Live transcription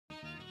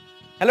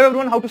Hello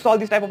everyone, how to solve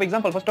this type of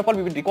example? First of all,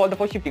 we will recall the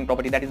first shifting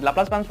property, that is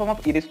Laplace transform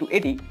of e raised to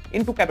at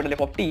into capital F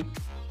of t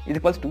is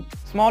equals to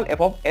small f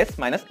of s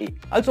minus a.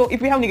 Also,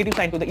 if we have negative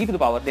sign to the e to the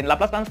power, then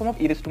Laplace transform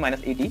of e raised to minus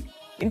at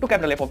into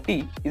capital F of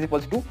t is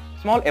equals to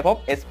small f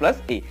of s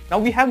plus a. Now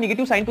we have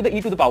negative sign to the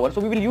e to the power,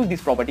 so we will use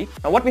this property.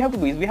 Now what we have to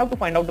do is we have to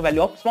find out the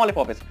value of small f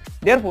of s.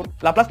 Therefore,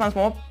 Laplace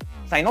transform of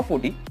sine of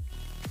 40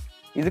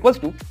 is equals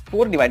to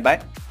 4 divided by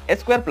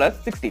s square plus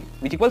 16,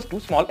 which equals to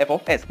small f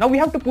of s. Now we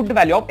have to put the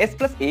value of s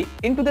plus a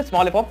into the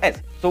small f of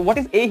s. So what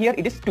is a here?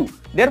 It is 2.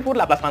 Therefore,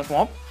 Laplace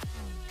transform of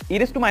e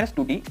raised to minus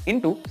 2t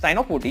into sine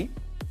of 40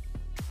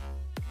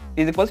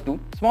 is equals to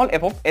small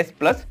f of s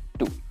plus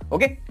 2.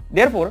 Okay.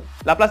 Therefore,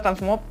 Laplace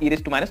transform of e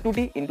raised to minus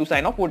 2t into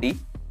sine of 40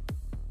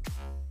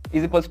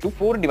 is equals to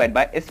 4 divided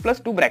by s plus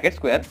 2 bracket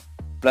square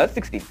plus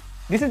 16.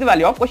 This is the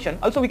value of question.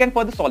 Also, we can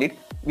further solve it,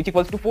 which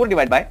equals to 4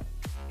 divided by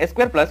s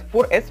square plus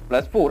 4s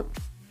plus 4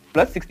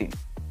 plus 16,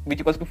 which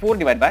equals to 4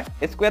 divided by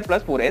s square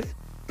plus 4s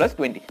plus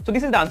 20. So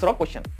this is the answer of question.